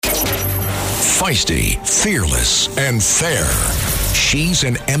Feisty, fearless, and fair. She's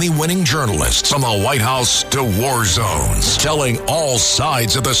an Emmy-winning journalist from the White House to war zones, telling all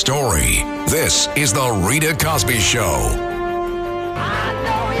sides of the story. This is The Rita Cosby Show. I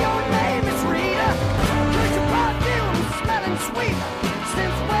know your name is Rita, 'cause your perfume is smelling sweet.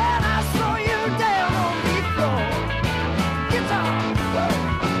 Since when I saw you down on the floor. Guitar.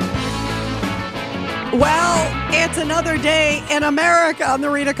 Well, it's another day in America on The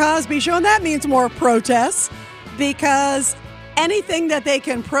Rita Cosby Show, and that means more protests, because anything that they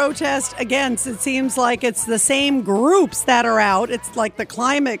can protest against, it seems like it's the same groups that are out. It's like the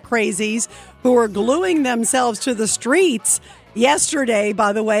climate crazies who are gluing themselves to the streets yesterday,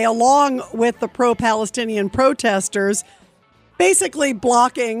 by the way, along with the pro-Palestinian protesters, basically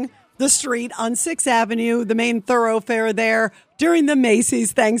blocking the street on 6th Avenue, the main thoroughfare there, during the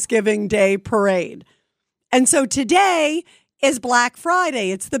Macy's Thanksgiving Day parade. And so today is Black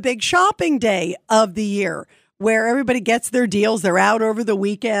Friday. It's the big shopping day of the year, where everybody gets their deals. They're out over the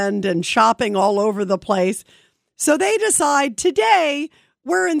weekend and shopping all over the place. So they decide today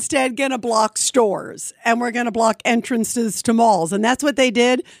we're instead going to block stores and we're going to block entrances to malls. And that's what they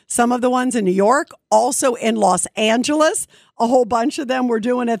did. Some of the ones in New York, also in Los Angeles, a whole bunch of them were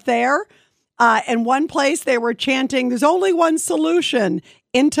doing it there. In one place, they were chanting, "There's only one solution,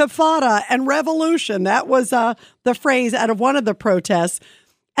 Intifada and revolution." That was the phrase out of one of the protests.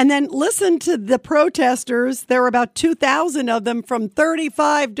 And then listen to the protesters. There were about 2,000 of them from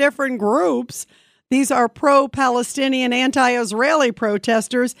 35 different groups. These are pro-Palestinian, anti-Israeli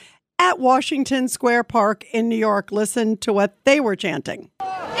protesters at Washington Square Park in New York. Listen to what they were chanting.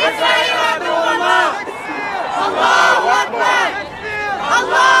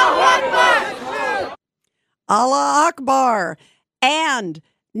 Allah Akbar. And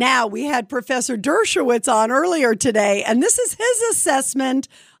now, we had Professor Dershowitz on earlier today, and this is his assessment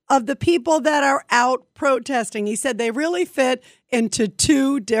of the people that are out protesting. He said they really fit into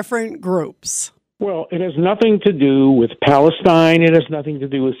two different groups. Well, it has nothing to do with Palestine. It has nothing to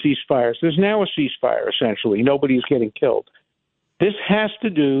do with ceasefires. There's now a ceasefire, essentially. Nobody's getting killed. This has to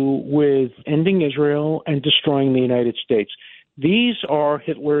do with ending Israel and destroying the United States. These are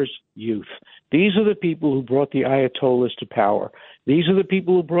Hitler's youth. These are the people who brought the Ayatollahs to power. These are the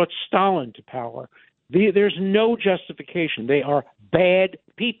people who brought Stalin to power. There's no justification. They are bad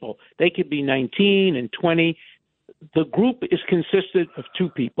people. They could be 19 and 20. The group is consisted of two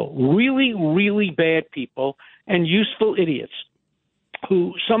people, really, really bad people and useful idiots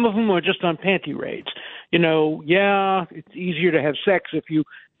who, some of them are just on panty raids. You know, yeah, it's easier to have sex if you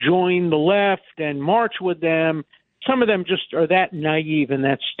join the left and march with them. Some of them just are that naive and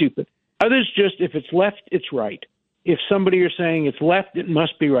that stupid. Others just, if it's left, it's right. If somebody are saying it's left, it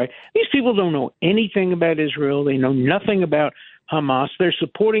must be right. These people don't know anything about Israel. They know nothing about Hamas. They're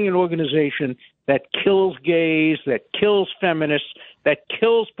supporting an organization that kills gays, that kills feminists, that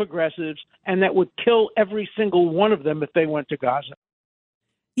kills progressives, and that would kill every single one of them if they went to Gaza.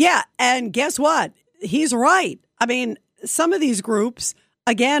 Yeah, and guess what? He's right. I mean, some of these groups,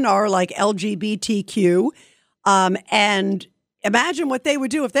 again, are like LGBTQ, and imagine what they would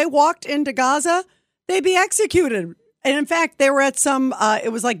do if they walked into Gaza. They'd be executed. And in fact, they were at some,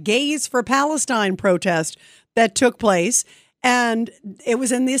 it was like Gays for Palestine protest that took place. And it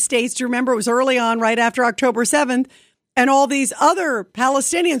was in the States. Do you remember? It was early on, right after October 7th. And all these other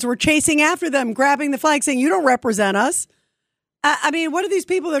Palestinians were chasing after them, grabbing the flag, saying, "You don't represent us." I mean, what are these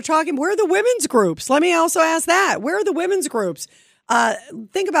people they're talking? Where are the women's groups? Let me also ask that. Where are the women's groups?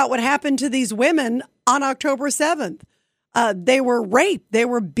 Think about what happened to these women on October 7th. They were raped. They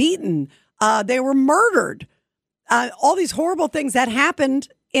were beaten. They were murdered. All these horrible things that happened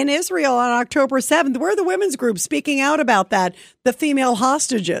in Israel on October 7th. Where are the women's groups speaking out about that? The female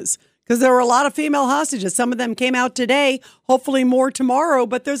hostages, because there were a lot of female hostages. Some of them came out today, hopefully more tomorrow,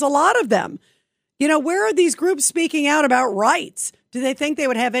 but there's a lot of them. You know, where are these groups speaking out about rights? Do they think they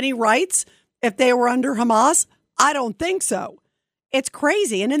would have any rights if they were under Hamas? I don't think so. It's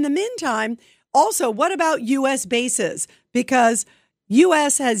crazy. And in the meantime, also, what about U.S. bases? Because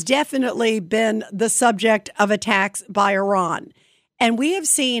U.S. has definitely been the subject of attacks by Iran. And we have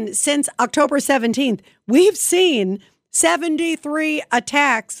seen since October 17th, we've seen 73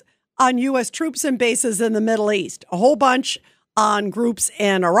 attacks on U.S. troops and bases in the Middle East, a whole bunch on groups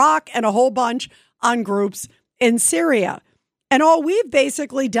in Iraq and a whole bunch on groups in Syria. And all we've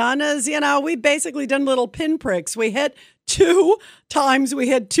basically done is, we've basically done little pinpricks. We hit 2 times, we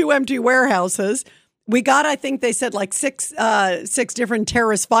hit 2 empty warehouses. We got, I think they said like six different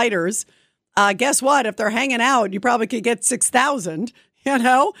terrorist fighters. Guess what? If they're hanging out, you probably could get 6,000,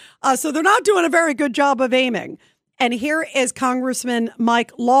 So they're not doing a very good job of aiming. And here is Congressman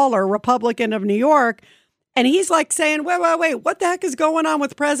Mike Lawler, Republican of New York. And he's like saying, wait, what the heck is going on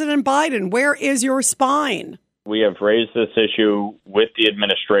with President Biden? Where is your spine? We have raised this issue with the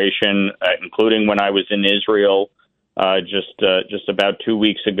administration, including when I was in Israel just about 2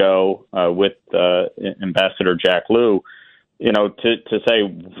 weeks ago with Ambassador Jack Lew. To say,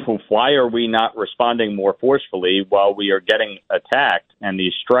 why are we not responding more forcefully while we are getting attacked and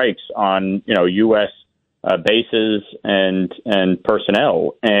these strikes on, U.S. Bases and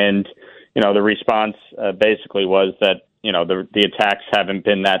personnel? And, the response basically was that, the attacks haven't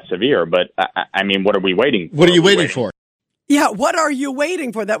been that severe. But, I mean, what are we waiting for? What are you waiting for? Yeah, what are you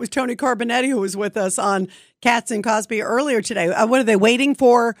waiting for? That was Tony Carbonetti, who was with us on Katz and Cosby earlier today. What are they waiting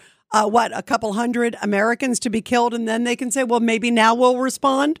for? A couple hundred Americans to be killed, and then they can say, well, maybe now we'll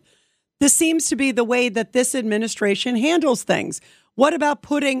respond? This seems to be the way that this administration handles things. What about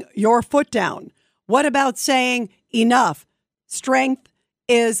putting your foot down? What about saying enough? Strength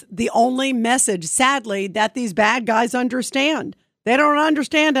is the only message, sadly, that these bad guys understand. They don't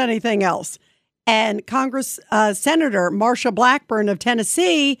understand anything else. And Senator Marsha Blackburn of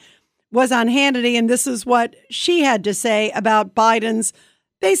Tennessee was on Hannity, and this is what she had to say about Biden's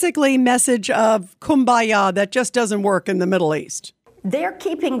basically message of kumbaya that just doesn't work in the Middle East. They're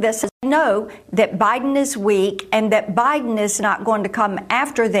keeping this. Know that Biden is weak and that Biden is not going to come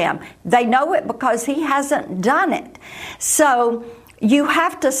after them. They know it because he hasn't done it. So you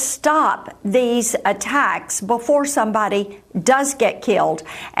have to stop these attacks before somebody does get killed.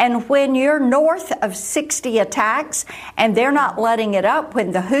 And when you're north of 60 attacks and they're not letting it up,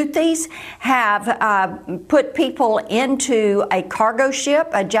 when the Houthis have put people into a cargo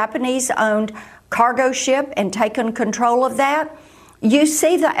ship, a Japanese-owned cargo ship, and taken control of that, you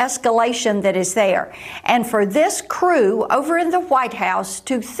see the escalation that is there. And for this crew over in the White House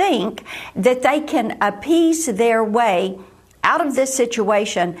to think that they can appease their way out of this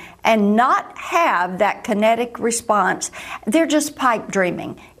situation and not have that kinetic response, they're just pipe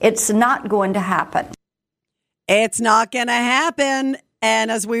dreaming. It's not going to happen. It's not going to happen. And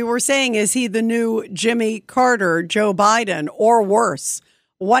as we were saying, is he the new Jimmy Carter, Joe Biden, or worse?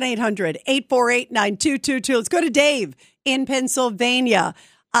 1-800-848-9222. Let's go to Dave in Pennsylvania.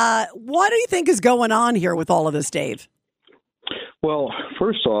 What do you think is going on here with all of this, Dave? Well,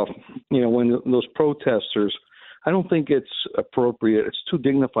 first off, when those protesters, I don't think it's appropriate. It's too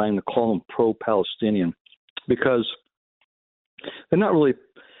dignifying to call them pro-Palestinian because they're not really.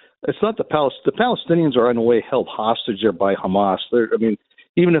 It's not the Palestinians are in a way held hostage there by Hamas.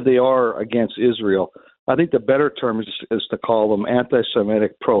 Even if they are against Israel, I think the better term is to call them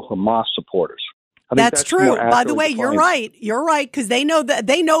anti-Semitic pro-Hamas supporters. That's true. By the way, you're right. You're right, because they know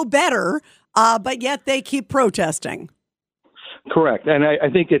better, but yet they keep protesting. Correct, and I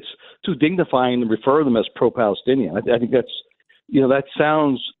think it's too dignifying to refer to them as pro-Palestinian. I think that's, that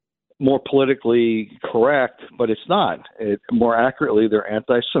sounds more politically correct, but it's not. More accurately, they're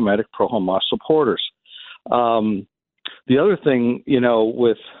anti-Semitic pro-Hamas supporters. The other thing,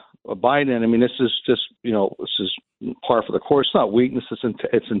 with Biden, this is just, this is par for the course. It's not weakness.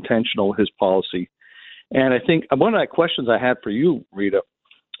 It's intentional, his policy. And I think one of the questions I had for you, Rita,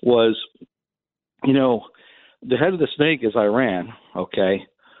 was, the head of the snake is Iran, okay?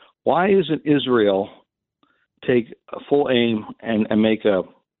 Why isn't Israel take a full aim and make a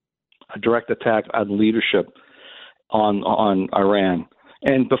direct attack on leadership on Iran?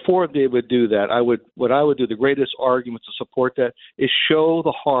 And before they would do that, what I would do, the greatest argument to support that is show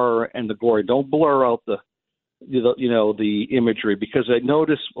the horror and the glory. Don't blur out the imagery, because I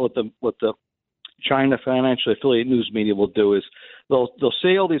notice what the China financial affiliate news media will do is they'll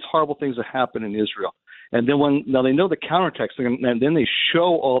say all these horrible things that happen in Israel. And then now they know the countertext, and then they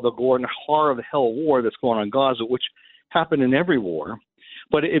show all the gore and the horror of the hell war that's going on in Gaza, which happened in every war.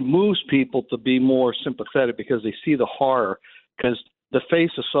 But it moves people to be more sympathetic because they see the horror, because the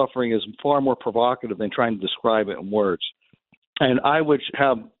face of suffering is far more provocative than trying to describe it in words. And I would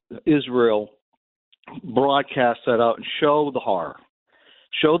have Israel broadcast that out and show the horror,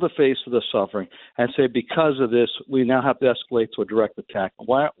 show the face of the suffering, and say, because of this, we now have to escalate to a direct attack.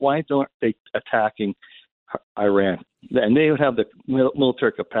 Why don't they attacking Iran? And they would have the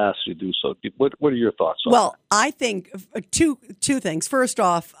military capacity to do so. What are your thoughts on that? Well, I think two things. First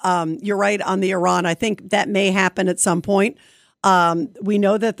off, you're right on the Iran. I think that may happen at some point. We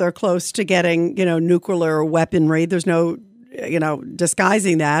know that they're close to getting, nuclear weaponry. There's no,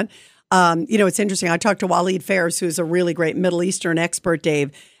 disguising that. It's interesting. I talked to Waleed Fairs, who's a really great Middle Eastern expert,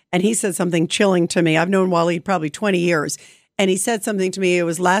 Dave, and he said something chilling to me. I've known Waleed probably 20 years, and he said something to me. It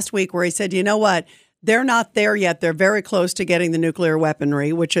was last week where he said, you know what? They're not there yet. They're very close to getting the nuclear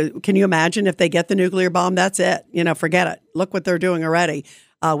weaponry, which can you imagine if they get the nuclear bomb? That's it. Forget it. Look what they're doing already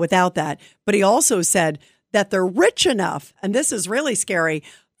without that. But he also said that they're rich enough, and this is really scary,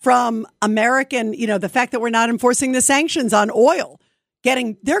 from American, the fact that we're not enforcing the sanctions on oil.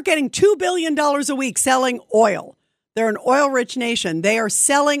 They're getting $2 billion a week selling oil. They're an oil-rich nation. They are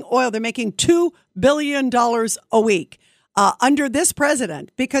selling oil. They're making $2 billion a week under this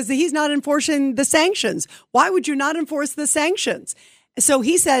president because he's not enforcing the sanctions. Why would you not enforce the sanctions? So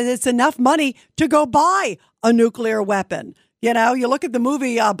he says it's enough money to go buy a nuclear weapon. You look at the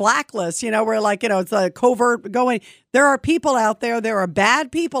movie Blacklist, where it's a covert going. There are people out there. There are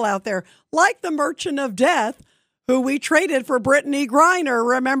bad people out there like the Merchant of Death who we traded for Brittany Griner.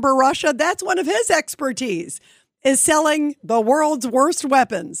 Remember Russia? That's one of his expertise is selling the world's worst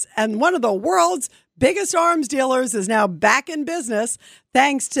weapons. And one of the world's biggest arms dealers is now back in business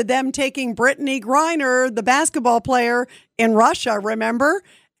thanks to them taking Brittany Griner, the basketball player in Russia, remember?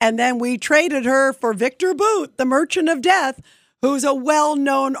 And then we traded her for Victor Boot, the Merchant of Death, who's a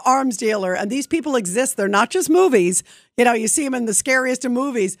well-known arms dealer. And these people exist. They're not just movies. You see them in the scariest of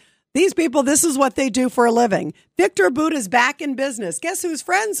movies. These people, this is what they do for a living. Victor Boot is back in business. Guess who's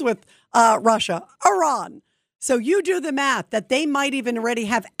friends with Russia? Iran. So you do the math that they might even already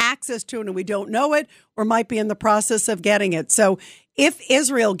have access to it and we don't know it or might be in the process of getting it. So if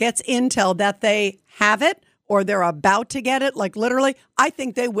Israel gets intel that they have it, or they're about to get it, like literally, I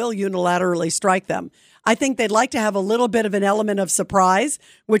think they will unilaterally strike them. I think they'd like to have a little bit of an element of surprise,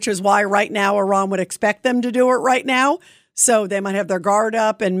 which is why right now Iran would expect them to do it right now. So they might have their guard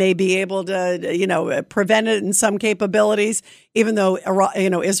up and may be able to, prevent it in some capabilities, even though,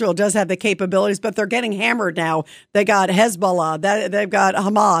 Israel does have the capabilities, but they're getting hammered now. They got Hezbollah, they've got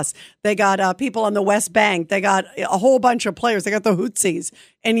Hamas, they got people on the West Bank, they got a whole bunch of players, they got the Houthis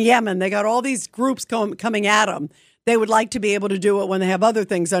in Yemen, they got all these groups coming at them. They would like to be able to do it when they have other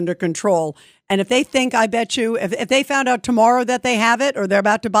things under control. And if they think, I bet you, if they found out tomorrow that they have it or they're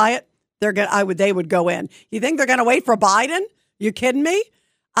about to buy it, they would go in. You think they're going to wait for Biden? You kidding me?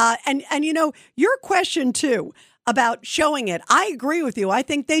 And your question too about showing it. I agree with you. I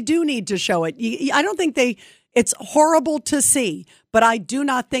think they do need to show it. I don't think it's horrible to see, but I do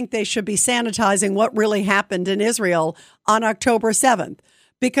not think they should be sanitizing what really happened in Israel on October 7th.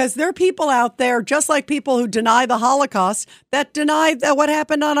 Because there are people out there, just like people who deny the Holocaust, that deny what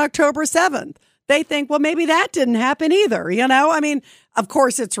happened on October 7th. They think, well, maybe that didn't happen either. I mean, of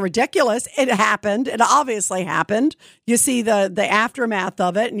course, it's ridiculous. It happened. It obviously happened. You see the aftermath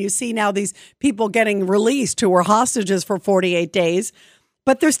of it, and you see now these people getting released who were hostages for 48 days.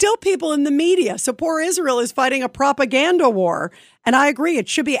 But there's still people in the media. So poor Israel is fighting a propaganda war. And I agree. It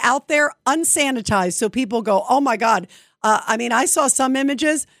should be out there unsanitized so people go, oh, my God. I saw some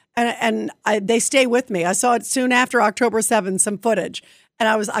images and they stay with me. I saw it soon after October 7th, some footage.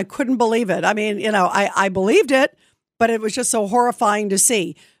 And I couldn't believe it. I mean, I believed it, but it was just so horrifying to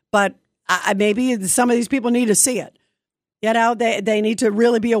see. But maybe some of these people need to see it. They need to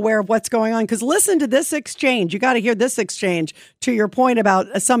really be aware of what's going on. Because listen to this exchange. You got to hear this exchange to your point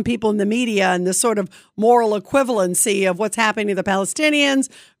about some people in the media and this sort of moral equivalency of what's happening to the Palestinians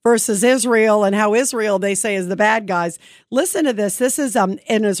versus Israel and how Israel, they say, is the bad guys. Listen to this. This is an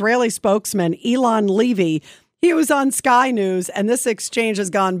Israeli spokesman, Elon Levy. He was on Sky News, and this exchange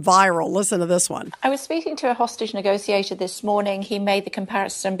has gone viral. Listen to this one. I was speaking to a hostage negotiator this morning. He made the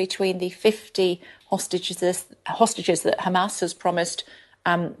comparison between the 50 hostages that Hamas has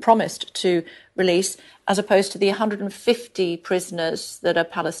promised to release, as opposed to the 150 prisoners that are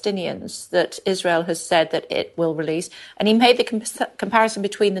Palestinians that Israel has said that it will release. And he made the comparison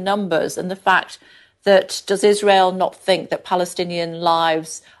between the numbers and the fact that does Israel not think that Palestinian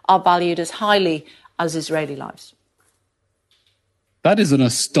lives are valued as highly as Israeli lives? That is an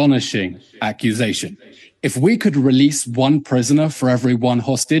astonishing accusation. If we could release one prisoner for every one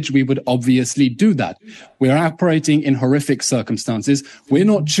hostage, we would obviously do that. We're operating in horrific circumstances. We're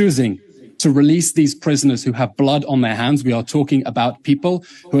not choosing to release these prisoners who have blood on their hands. We are talking about people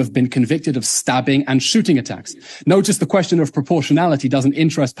who have been convicted of stabbing and shooting attacks. Notice the question of proportionality doesn't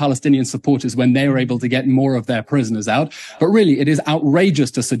interest Palestinian supporters when they are able to get more of their prisoners out. But really, it is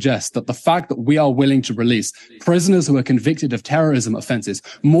outrageous to suggest that the fact that we are willing to release prisoners who are convicted of terrorism offenses,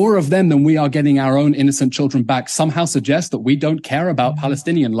 more of them than we are getting our own innocent children back, somehow suggests that we don't care about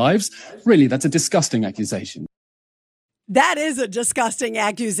Palestinian lives. Really, that's a disgusting accusation. That is a disgusting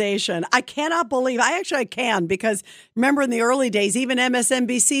accusation. I cannot believe, I can, because remember in the early days, even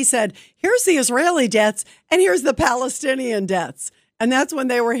MSNBC said, here's the Israeli deaths and here's the Palestinian deaths. And that's when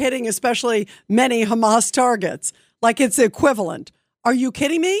they were hitting especially many Hamas targets. Like it's equivalent. Are you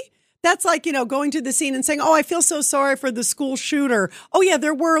kidding me? That's like, going to the scene and saying, oh, I feel so sorry for the school shooter. Oh, yeah,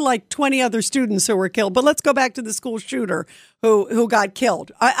 there were like 20 other students who were killed. But let's go back to the school shooter who got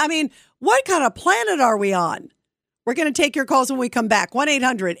killed. I mean, what kind of planet are we on? We're going to take your calls when we come back.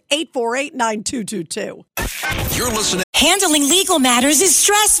 1-800-848-9222. You're listening. Handling legal matters is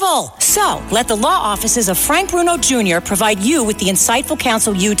stressful. So, let the law offices of Frank Bruno Jr. provide you with the insightful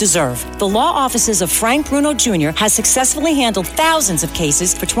counsel you deserve. The law offices of Frank Bruno Jr. has successfully handled thousands of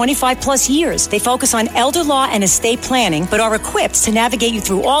cases for 25 plus years. They focus on elder law and estate planning, but are equipped to navigate you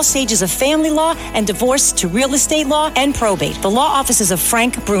through all stages of family law and divorce to real estate law and probate. The law offices of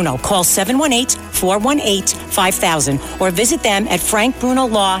Frank Bruno. Call 718-418-5000 or visit them at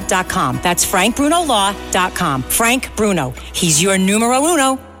frankbrunolaw.com. That's frankbrunolaw.com. Frank Bruno. He's your numero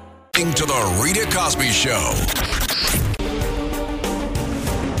uno. To the Rita Cosby Show.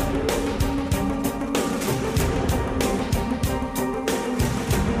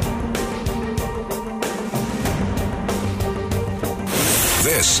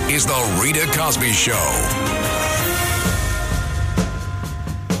 This is the Rita Cosby Show.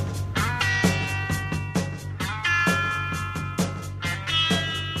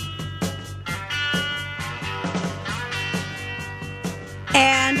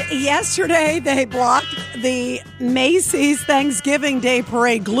 Yesterday, they blocked the Macy's Thanksgiving Day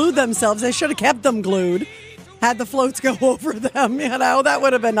Parade, glued themselves. They should have kept them glued, had the floats go over them. That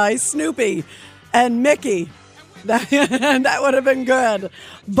would have been nice. Snoopy and Mickey, that would have been good.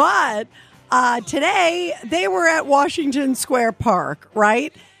 But today, they were at Washington Square Park,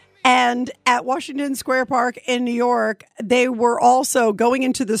 right? And at Washington Square Park in New York, they were also going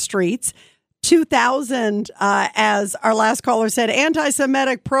into the streets. 2,000, as our last caller said,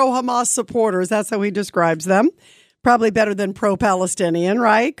 anti-Semitic pro-Hamas supporters. That's how he describes them. Probably better than pro-Palestinian,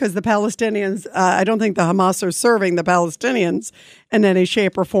 right? Because the Palestinians, I don't think the Hamas are serving the Palestinians in any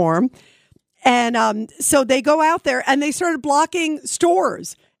shape or form. And so they go out there and they started blocking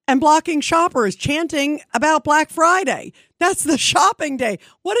stores and blocking shoppers, chanting about Black Friday. That's the shopping day.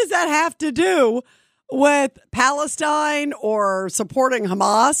 What does that have to do with Palestine or supporting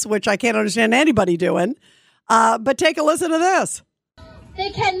Hamas, which I can't understand anybody doing? But take a listen to this. They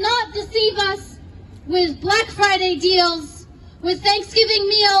cannot deceive us with Black Friday deals, with Thanksgiving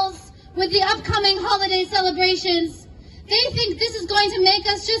meals, with the upcoming holiday celebrations. They think this is going to make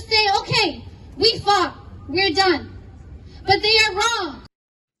us just say, okay, we fought, we're done. But they are wrong.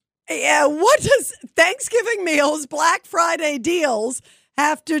 Yeah, what does Thanksgiving meals, Black Friday deals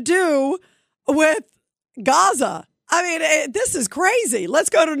have to do with Gaza? I mean, this is crazy. Let's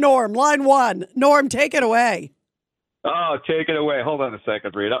go to Norm, line one. Norm, take it away. Oh, take it away. Hold on a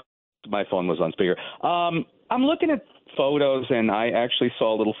second, Rita. My phone was on speaker. I'm looking at photos, and I actually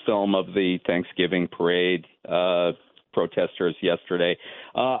saw a little film of the Thanksgiving parade protesters yesterday.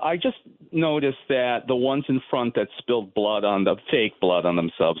 I just noticed that the ones in front that spilled blood on the fake blood on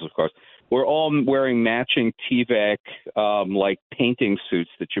themselves, of course, were all wearing matching TVAC like painting suits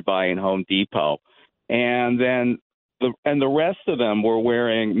that you buy in Home Depot. And then the rest of them were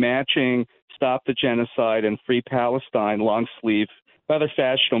wearing matching Stop the Genocide and Free Palestine long sleeve, rather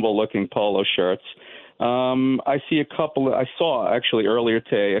fashionable looking polo shirts. I saw actually earlier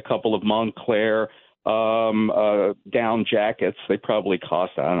today a couple of Montclair down jackets. They probably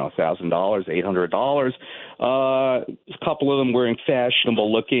cost, I don't know, $1,000, $800. A couple of them wearing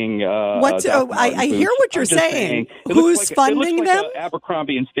fashionable looking. I hear what you're saying. Who's funding them? An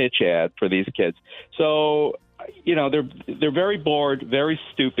Abercrombie and Fitch ad for these kids. So, they're very bored, very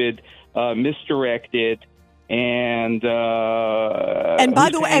stupid, misdirected. And by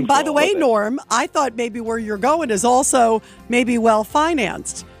the way, Norm, I thought maybe where you're going is also maybe well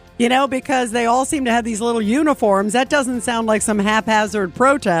financed. Because they all seem to have these little uniforms. That doesn't sound like some haphazard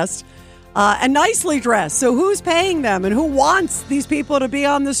protest. And nicely dressed. So who's paying them and who wants these people to be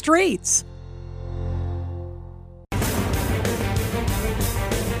on the streets?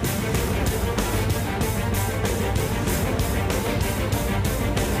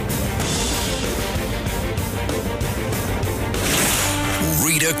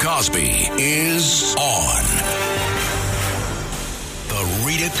 Rita Cosby is on. The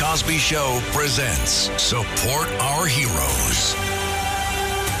Rita Cosby Show presents Support Our Heroes.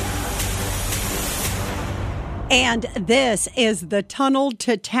 And this is the Tunnel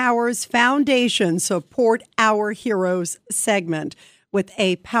to Towers Foundation Support Our Heroes segment with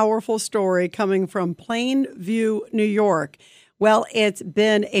a powerful story coming from Plainview, New York. Well, it's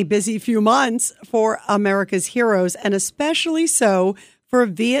been a busy few months for America's heroes, and especially so for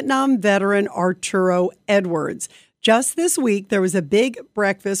Vietnam veteran Arturo Edwards. Just this week, there was a big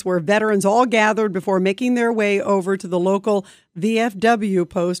breakfast where veterans all gathered before making their way over to the local VFW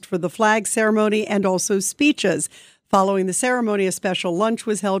post for the flag ceremony and also speeches. Following the ceremony, a special lunch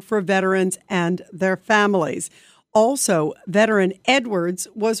was held for veterans and their families. Also, veteran Edwards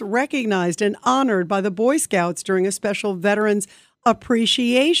was recognized and honored by the Boy Scouts during a special Veterans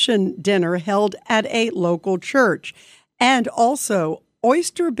Appreciation Dinner held at a local church. And also,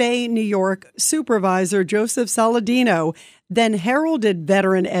 Oyster Bay, New York Supervisor Joseph Saladino then heralded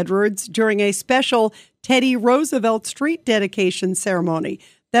veteran Edwards during a special Teddy Roosevelt Street dedication ceremony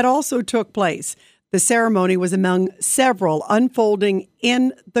that also took place. The ceremony was among several unfolding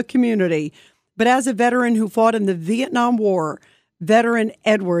in the community. But as a veteran who fought in the Vietnam War, veteran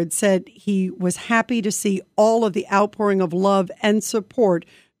Edwards said he was happy to see all of the outpouring of love and support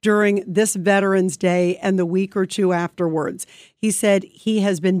during this Veterans Day and the week or two afterwards. He said he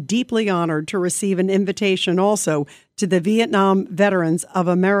has been deeply honored to receive an invitation also to the Vietnam Veterans of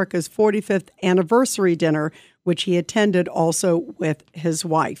America's 45th anniversary dinner, which he attended also with his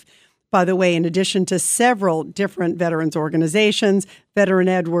wife. By the way, in addition to several different veterans organizations, veteran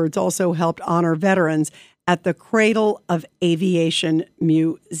Edwards also helped honor veterans at the Cradle of Aviation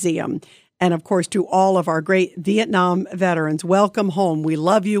Museum. And, of course, to all of our great Vietnam veterans, welcome home. We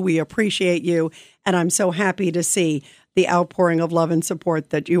love you. We appreciate you. And I'm so happy to see the outpouring of love and support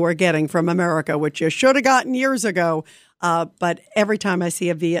that you are getting from America, which you should have gotten years ago. But every time I see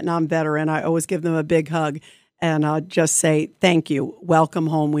a Vietnam veteran, I always give them a big hug and just say, thank you. Welcome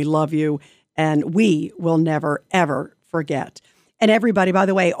home. We love you. And we will never, ever forget. And everybody, by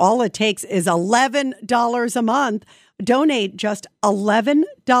the way, all it takes is $11 a month. Donate just $11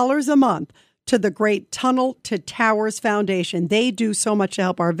 a month to the great Tunnel to Towers Foundation. They do so much to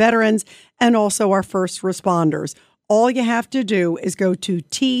help our veterans and also our first responders. All you have to do is go to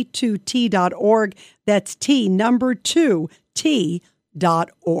T2T.org. That's T2T.org.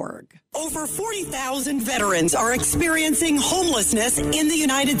 Over 40,000 veterans are experiencing homelessness in the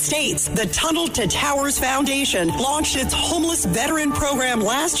United States. The Tunnel to Towers Foundation launched its homeless veteran program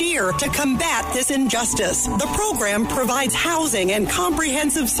last year to combat this injustice. The program provides housing and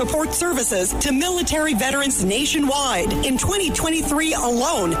comprehensive support services to military veterans nationwide. In 2023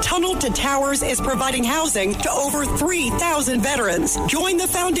 alone, Tunnel to Towers is providing housing to over 3,000 veterans. Join the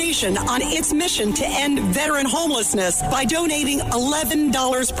foundation on its mission to end veteran homelessness by donating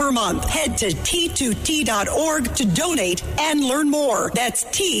 $11 per month. Head to T2T.org to donate and learn more. That's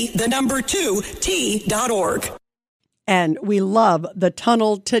T2T.org. And we love the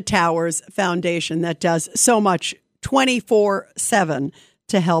Tunnel to Towers Foundation that does so much 24/7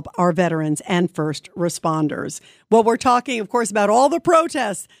 to help our veterans and first responders. Well, we're talking, of course, about all the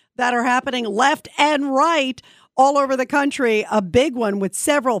protests that are happening left and right all over the country. A big one with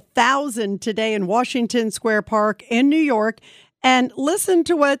several thousand today in Washington Square Park in New York. And listen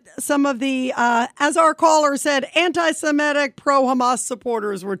to what some of the, as our caller said, anti-Semitic pro-Hamas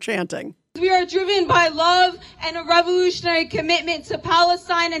supporters were chanting. We are driven by love and a revolutionary commitment to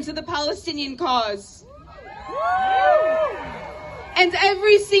Palestine and to the Palestinian cause. And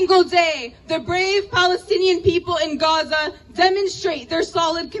every single day, the brave Palestinian people in Gaza demonstrate their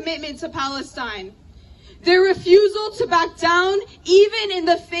solid commitment to Palestine. Their refusal to back down, even in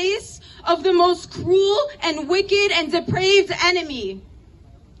the face of the most cruel and wicked and depraved enemy.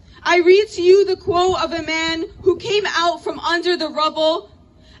 I read to you the quote of a man who came out from under the rubble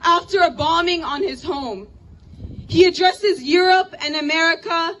after a bombing on his home. He addresses Europe and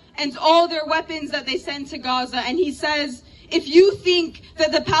America and all their weapons that they send to Gaza, and he says, if you think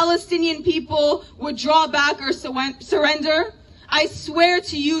that the Palestinian people would draw back or surrender, I swear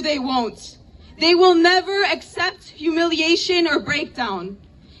to you they won't. They will never accept humiliation or breakdown.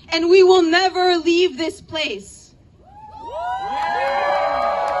 And we will never leave this place.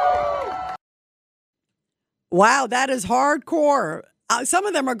 Wow, that is hardcore. Some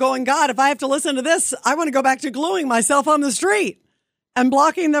of them are going, God, if I have to listen to this, I want to go back to gluing myself on the street and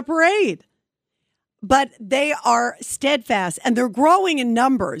blocking the parade. But they are steadfast and they're growing in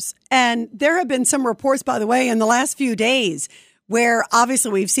numbers. And there have been some reports, by the way, in the last few days where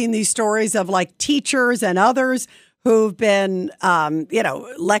obviously we've seen these stories of like teachers and others who've been,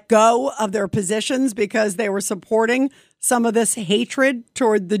 let go of their positions because they were supporting some of this hatred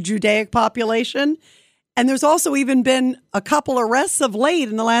toward the Judaic population. And there's also even been a couple arrests of late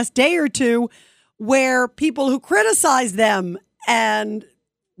in the last day or two where people who criticized them and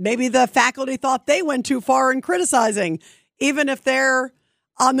maybe the faculty thought they went too far in criticizing, even if they're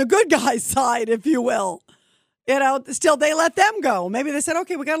on the good guy's side, if you will. Still they let them go. Maybe they said,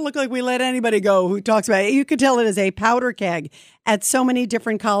 okay, we got to look like we let anybody go who talks about it. You could tell it is a powder keg at so many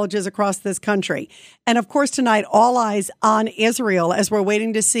different colleges across this country. And of course, tonight, all eyes on Israel as we're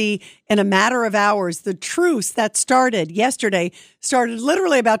waiting to see in a matter of hours the truce that started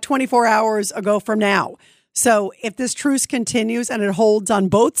literally about 24 hours ago from now. So if this truce continues and it holds on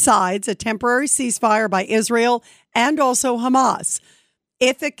both sides, a temporary ceasefire by Israel and also Hamas,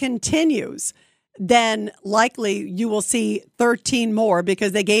 if it continues, then likely you will see 13 more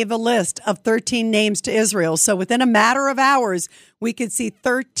because they gave a list of 13 names to Israel. So within a matter of hours, we could see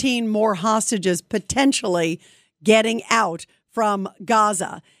 13 more hostages potentially getting out from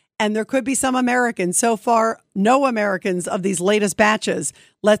Gaza. And there could be some Americans. So far, no Americans of these latest batches.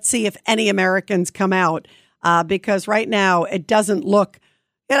 Let's see if any Americans come out because right now it doesn't look,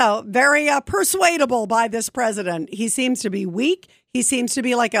 very persuadable by this president. He seems to be weak. He seems to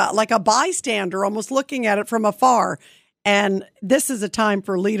be like a bystander, almost looking at it from afar. And this is a time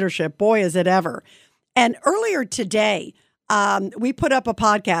for leadership. Boy, is it ever. And earlier today, we put up a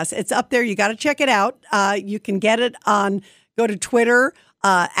podcast. It's up there. You got to check it out. You can get it go to Twitter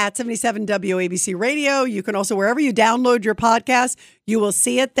at 77 WABC Radio. You can also, wherever you download your podcast, you will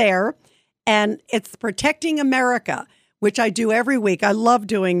see it there. And it's Protecting America, which I do every week. I love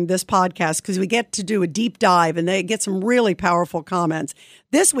doing this podcast because we get to do a deep dive and they get some really powerful comments.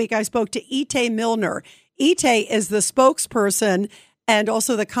 This week, I spoke to Ite Milner. Ite is the spokesperson and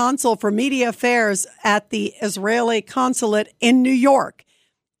also the consul for media affairs at the Israeli consulate in New York.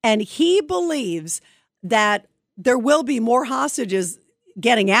 And he believes that there will be more hostages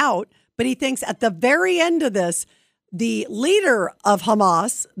getting out, but he thinks at the very end of this, the leader of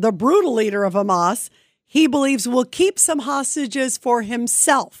Hamas, the brutal leader of Hamas, he believes will keep some hostages for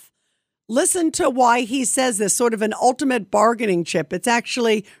himself. Listen to why he says this, sort of an ultimate bargaining chip. It's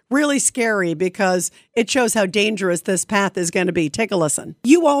actually really scary because it shows how dangerous this path is going to be. Take a listen.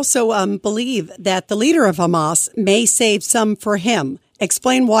 You also believe that the leader of Hamas may save some for him.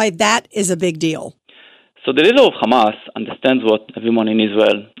 Explain why that is a big deal. So the leader of Hamas understands what everyone in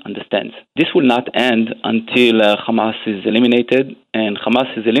Israel understands. This will not end until Hamas is eliminated, and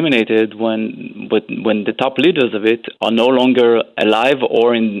Hamas is eliminated when the top leaders of it are no longer alive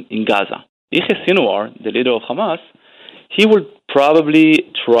or in Gaza. Yahya Sinwar, the leader of Hamas, he will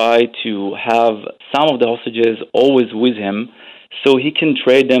probably try to have some of the hostages always with him so he can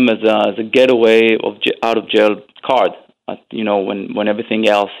trade them as a getaway out of jail card, when everything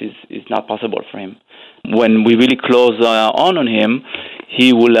else is not possible for him. When we really close on him,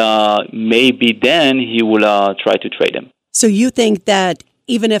 he will try to trade him. So you think that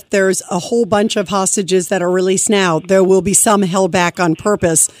even if there's a whole bunch of hostages that are released now, there will be some held back on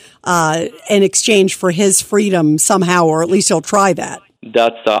purpose in exchange for his freedom somehow, or at least he'll try that?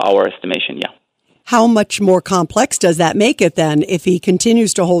 That's our estimation, yeah. How much more complex does that make it then if he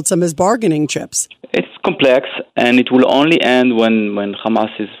continues to hold some of his bargaining chips? It's complex, and it will only end when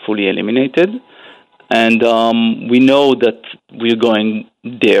Hamas is fully eliminated. And we know that we're going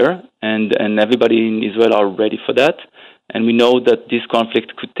there, and everybody in Israel are ready for that. And we know that this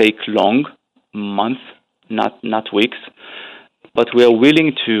conflict could take long, months, not weeks. But we are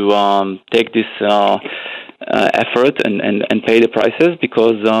willing to take this effort and pay the prices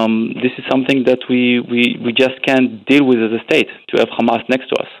because this is something that we just can't deal with as a state, to have Hamas next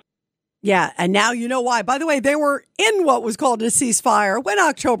to us. Yeah, and now you know why. By the way, they were in what was called a ceasefire when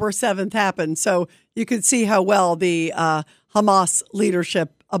October 7th happened, so you could see how well the Hamas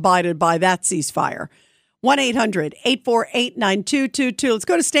leadership abided by that ceasefire. 1-800-848-9222. Let's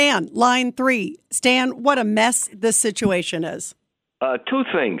go to Stan, line 3. Stan, what a mess this situation is. Two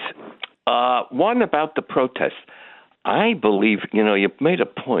things. One about the protests. I believe, you've made a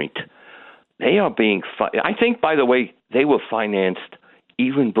point. They are being, I think, by the way, they were financed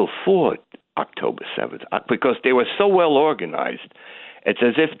even before October 7th, because they were so well organized. It's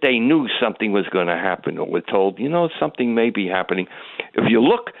as if they knew something was going to happen or were told, something may be happening. If you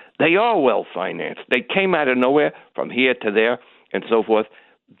look, they are well financed. They came out of nowhere from here to there and so forth,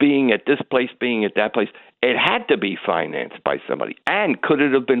 being at this place, being at that place. It had to be financed by somebody. And could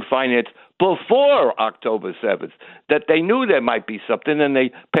it have been financed before October 7th, that they knew there might be something and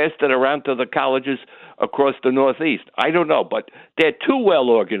they passed it around to the colleges across the Northeast? I don't know, but they're too well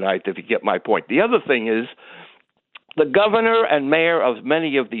organized, if you get my point. The other thing is the governor and mayor of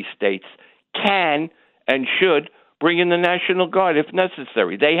many of these states can and should bring in the National Guard if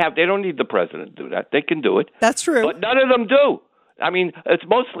necessary. They don't need the president to do that. They can do it. That's true. But none of them do. I mean, it's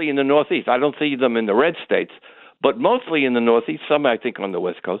mostly in the Northeast. I don't see them in the red states, but mostly in the Northeast, some I think on the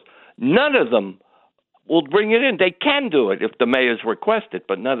West Coast. None of them will bring it in. They can do it if the mayors request it,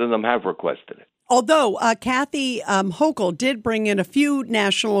 but none of them have requested it. Although Kathy Hochul did bring in a few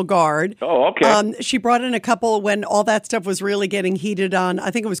National Guard. Oh, okay. She brought in a couple when all that stuff was really getting heated on,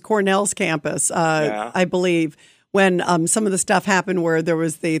 I think it was Cornell's campus, I believe, when some of the stuff happened where there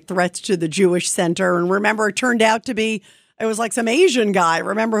was the threats to the Jewish Center. And remember, it turned out to be, it was like some Asian guy,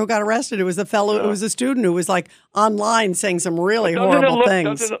 remember, who got arrested. It was a fellow, it was a student who was like online saying some really horrible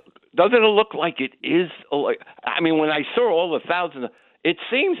things. Doesn't it look like it is? I mean, when I saw all the thousands, it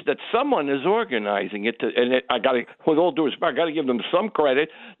seems that someone is organizing it. I got to, with all due respect, I got to give them some credit.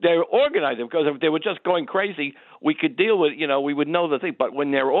 They're organizing, because if they were just going crazy, we could deal with, we would know the thing. But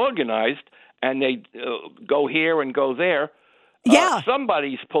when they're organized and they go here and go there,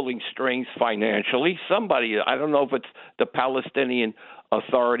 somebody's pulling strings financially. Somebody, I don't know if it's the Palestinian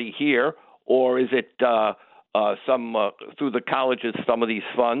Authority here, or is it some through the colleges, some of these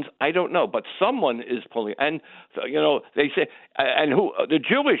funds. I don't know, but someone is pulling. And they say, and who the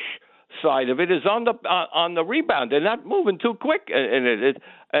Jewish side of it is on the rebound. They're not moving too quick, so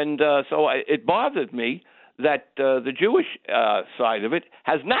it bothered me that the Jewish side of it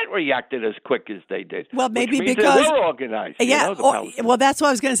has not reacted as quick as they did. Well, maybe because they were organized. Yeah. Well, that's what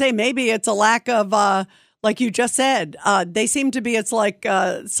I was going to say. Maybe it's a lack of, like you just said, they seem to be. It's like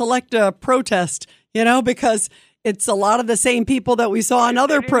select a protest. Because it's a lot of the same people that we saw in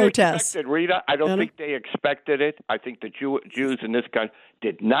other protests. Rita, I don't think they expected it. I think the Jews in this country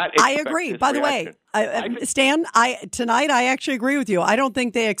did not expect I agree. By reaction. the way, Stan, tonight I actually agree with you. I don't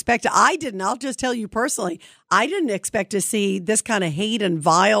think they expected. I didn't. I'll just tell you personally. I didn't expect to see this kind of hate and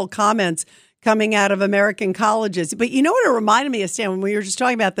vile comments coming out of American colleges. But you know what it reminded me of, Stan, when we were just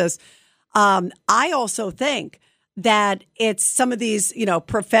talking about this? I also think that it's some of these,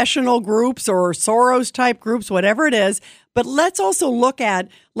 professional groups or Soros type groups, whatever it is. But let's also look at,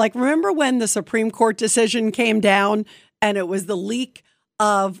 remember when the Supreme Court decision came down and it was the leak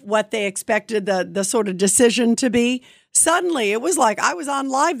of what they expected the sort of decision to be? Suddenly it was like, I was on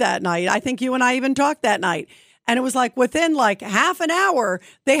live that night. I think you and I even talked that night. And it was like within half an hour,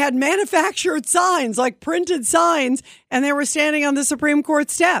 they had manufactured signs, printed signs, and they were standing on the Supreme Court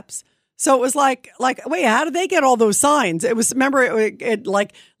steps. So it was like, wait, how did they get all those signs? It was, remember, it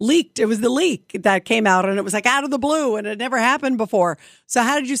leaked. It was the leak that came out, and it was out of the blue, and it never happened before. So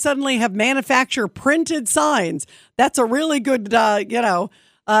how did you suddenly have manufacture printed signs? That's a really good,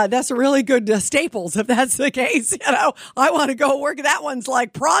 that's a really good Staples, if that's the case. I want to go work. That one's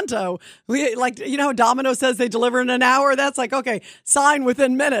pronto. Domino says they deliver in an hour. That's okay, sign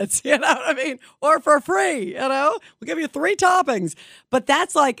within minutes, you know what I mean? Or for free, we'll give you 3 toppings. But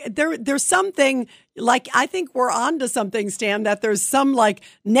that's there's something, I think we're onto something, Stan, that there's some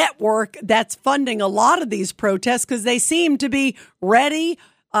network that's funding a lot of these protests because they seem to be ready.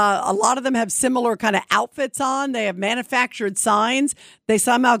 A lot of them have similar kind of outfits on. They have manufactured signs. They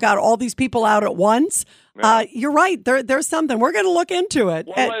somehow got all these people out at once. Yeah. You're right. There's something. We're going to look into it.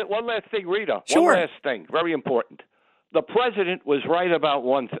 One last thing, Rita. Sure. One last thing. Very important. The president was right about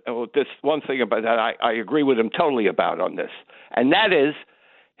one thing about that. I agree with him totally about on this. And that is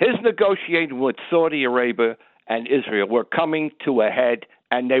his negotiating with Saudi Arabia and Israel were coming to a head,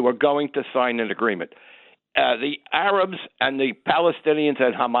 and they were going to sign an agreement. The Arabs and the Palestinians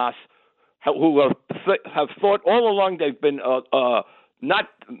and Hamas, who have thought all along they've been not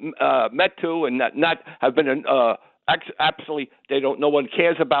met to and not have been absolutely, they don't, no one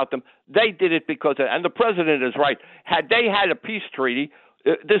cares about them. They did it because, and the president is right. Had they had a peace treaty,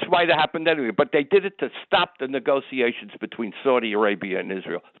 this might have happened anyway. But they did it to stop the negotiations between Saudi Arabia and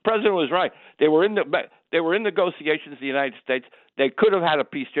Israel. The president was right. They were in negotiations in the United States. They could have had a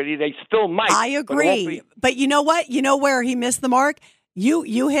peace treaty. They still might. I agree. But you know what? You know where he missed the mark?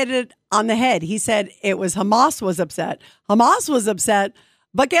 You hit it on the head. He said it was Hamas was upset. Hamas was upset.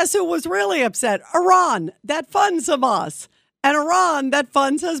 But guess who was really upset? Iran, that funds Hamas. And Iran, that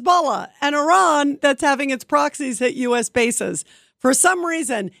funds Hezbollah. And Iran, that's having its proxies hit U.S. bases. For some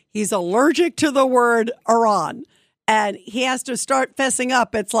reason, he's allergic to the word Iran. And he has to start fessing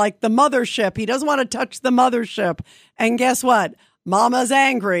up. It's like the mothership. He doesn't want to touch the mothership. And guess what? Mama's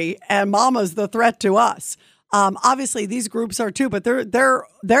angry, and Mama's the threat to us. Obviously, these groups are too, but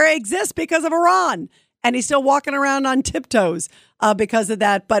they exist because of Iran. And he's still walking around on tiptoes because of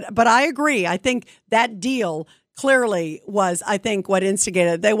that. But I agree. I think that deal clearly was, I think, what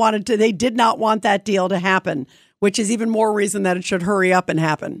instigated. They did not want that deal to happen, which is even more reason that it should hurry up and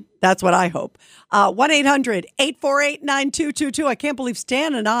happen. That's what I hope. 1-800-848-9222. I can't believe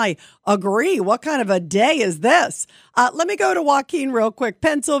Stan and I agree. What kind of a day is this? Let me go to Joaquin real quick.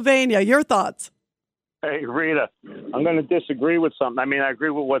 Pennsylvania, your thoughts? Hey, Rita, I'm going to disagree with something. I mean, I agree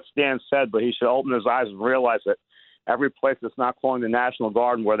with what Stan said, but he should open his eyes and realize that every place that's not calling the National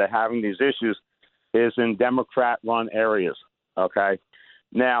Guard and where they're having these issues, is in Democrat-run areas, okay?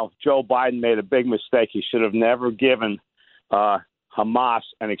 Now, Joe Biden made a big mistake. He should have never given Hamas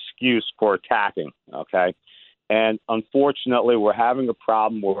an excuse for attacking, okay? And unfortunately, we're having a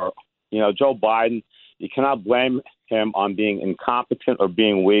problem where, Joe Biden, you cannot blame him on being incompetent or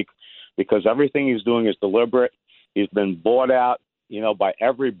being weak because everything he's doing is deliberate. He's been bought out, by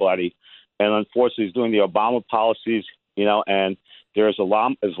everybody. And unfortunately, he's doing the Obama policies, and there's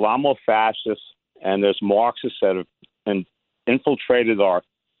Islamofascists and there's Marxists that have infiltrated our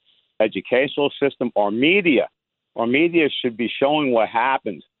educational system, our media. Our media should be showing what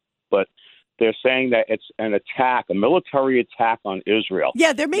happened, but they're saying that it's an attack, a military attack on Israel.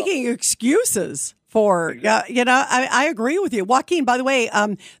 Yeah, they're making excuses for, I agree with you. Joaquin, by the way,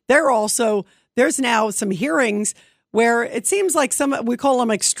 there's now some hearings where it seems like we call them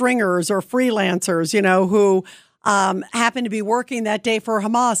like stringers or freelancers, who happen to be working that day for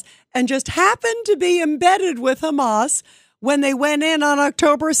Hamas and just happened to be embedded with Hamas when they went in on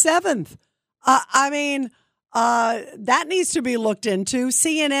October 7th. That needs to be looked into.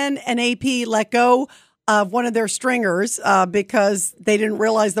 CNN and AP let go of one of their stringers because they didn't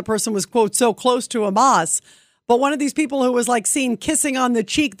realize the person was, quote, so close to Hamas. But one of these people who was like seen kissing on the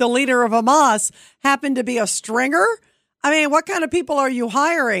cheek, the leader of Hamas, happened to be a stringer. What kind of people are you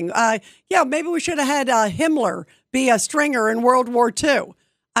hiring? Maybe we should have had Himmler be a stringer in World War II.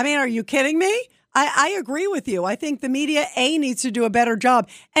 Are you kidding me? I agree with you. I think the media, needs to do a better job.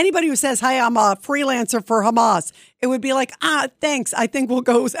 Anybody who says, hey, I'm a freelancer for Hamas, it would be like, thanks. I think we'll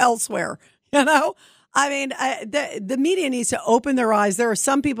go elsewhere. The media needs to open their eyes. There are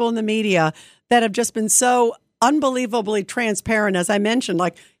some people in the media that have just been so unbelievably transparent, as I mentioned,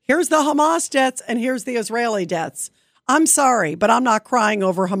 like, here's the Hamas deaths and here's the Israeli deaths. I'm sorry, but I'm not crying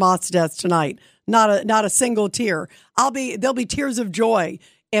over Hamas deaths tonight. Not a single tear. There'll be tears of joy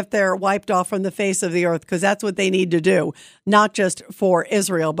if they're wiped off from the face of the earth, because that's what they need to do, not just for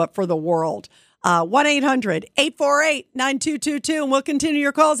Israel, but for the world. 1-800-848-9222. And we'll continue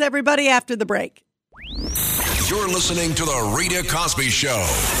your calls, everybody, after the break. You're listening to The Rita Cosby Show.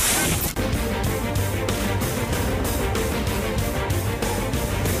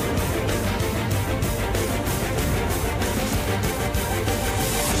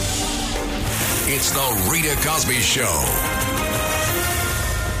 It's The Rita Cosby Show.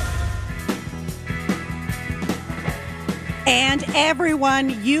 And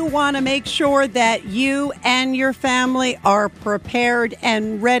everyone, you want to make sure that you and your family are prepared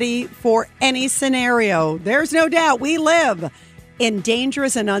and ready for any scenario. There's no doubt we live in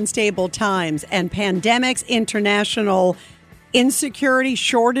dangerous and unstable times, and pandemics, international insecurity,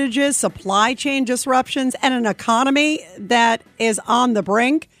 shortages, supply chain disruptions, and an economy that is on the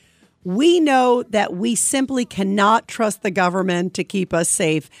brink. We know that we simply cannot trust the government to keep us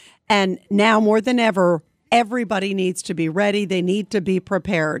safe. And now more than ever, everybody needs to be ready. They need to be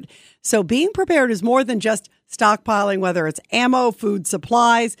prepared. So being prepared is more than just stockpiling, whether it's ammo, food,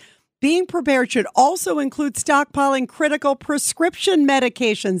 supplies. Being prepared should also include stockpiling critical prescription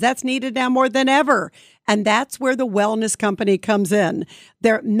medications. That's needed now more than ever. And that's where the Wellness Company comes in.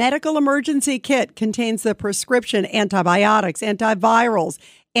 Their medical emergency kit contains the prescription antibiotics, antivirals,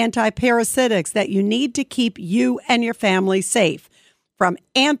 antiparasitics that you need to keep you and your family safe. From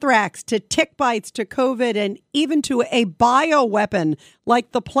anthrax to tick bites to COVID and even to a bioweapon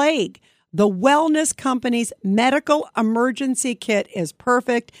like the plague, the Wellness Company's medical emergency kit is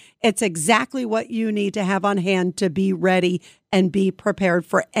perfect. It's exactly what you need to have on hand to be ready and be prepared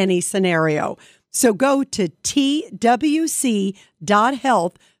for any scenario. So go to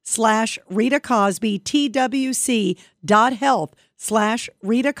twc.health/Rita Cosby,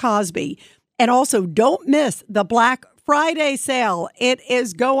 twc.health/Rita Cosby. And also don't miss the Black Friday sale. It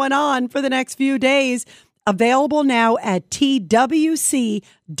is going on for the next few days. Available now at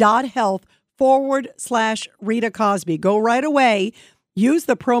twc.health/Rita Cosby. Go right away. Use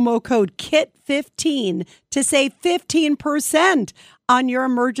the promo code KIT15 to save 15% on your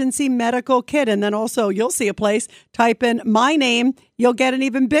emergency medical kit. And then also you'll see a place, type in my name, you'll get an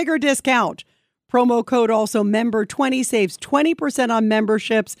even bigger discount. Promo code also member20 saves 20% on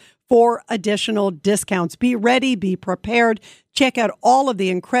memberships for additional discounts. Be ready, be prepared. Check out all of the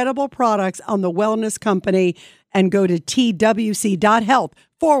incredible products on the Wellness Company and go to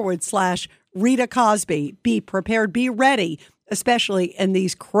twc.health/Rita Cosby. Be prepared, be ready, especially in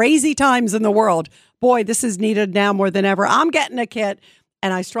these crazy times in the world. Boy, this is needed now more than ever. I'm getting a kit,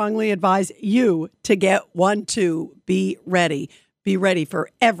 and I strongly advise you to get one too. Be ready. Be ready for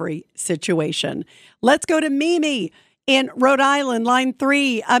every situation. Let's go to Mimi in Rhode Island, line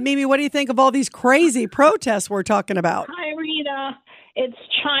 3. Mimi, what do you think of all these crazy protests we're talking about? Hi, Rita. It's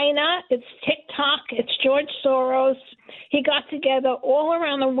China, it's TikTok, it's George Soros. He got together all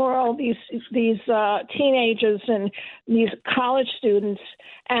around the world, these teenagers and these college students.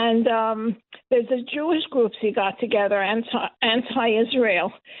 And there's the Jewish groups he got together,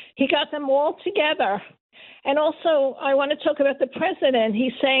 anti-Israel. He got them all together. And also, I want to talk about the president.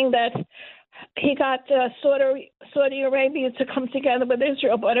 He's saying that he got Saudi Arabia to come together with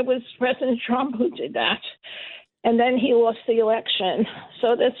Israel, but it was President Trump who did that. And then he lost the election.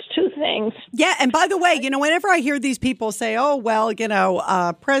 So that's two things. Yeah. And by the way, whenever I hear these people say, oh, well,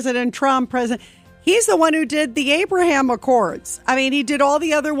 President Trump, he's the one who did the Abraham Accords. I mean, he did all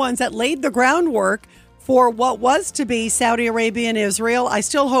the other ones that laid the groundwork for what was to be Saudi Arabia and Israel. I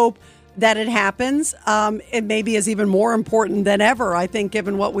still hope that it happens. It maybe is even more important than ever, I think,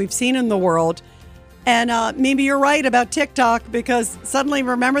 given what we've seen in the world. And maybe you're right about TikTok, because suddenly,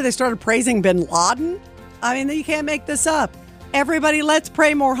 remember, they started praising bin Laden. I mean, you can't make this up. Everybody, let's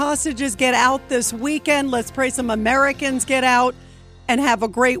pray more hostages get out this weekend. Let's pray some Americans get out and have a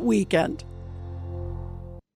great weekend.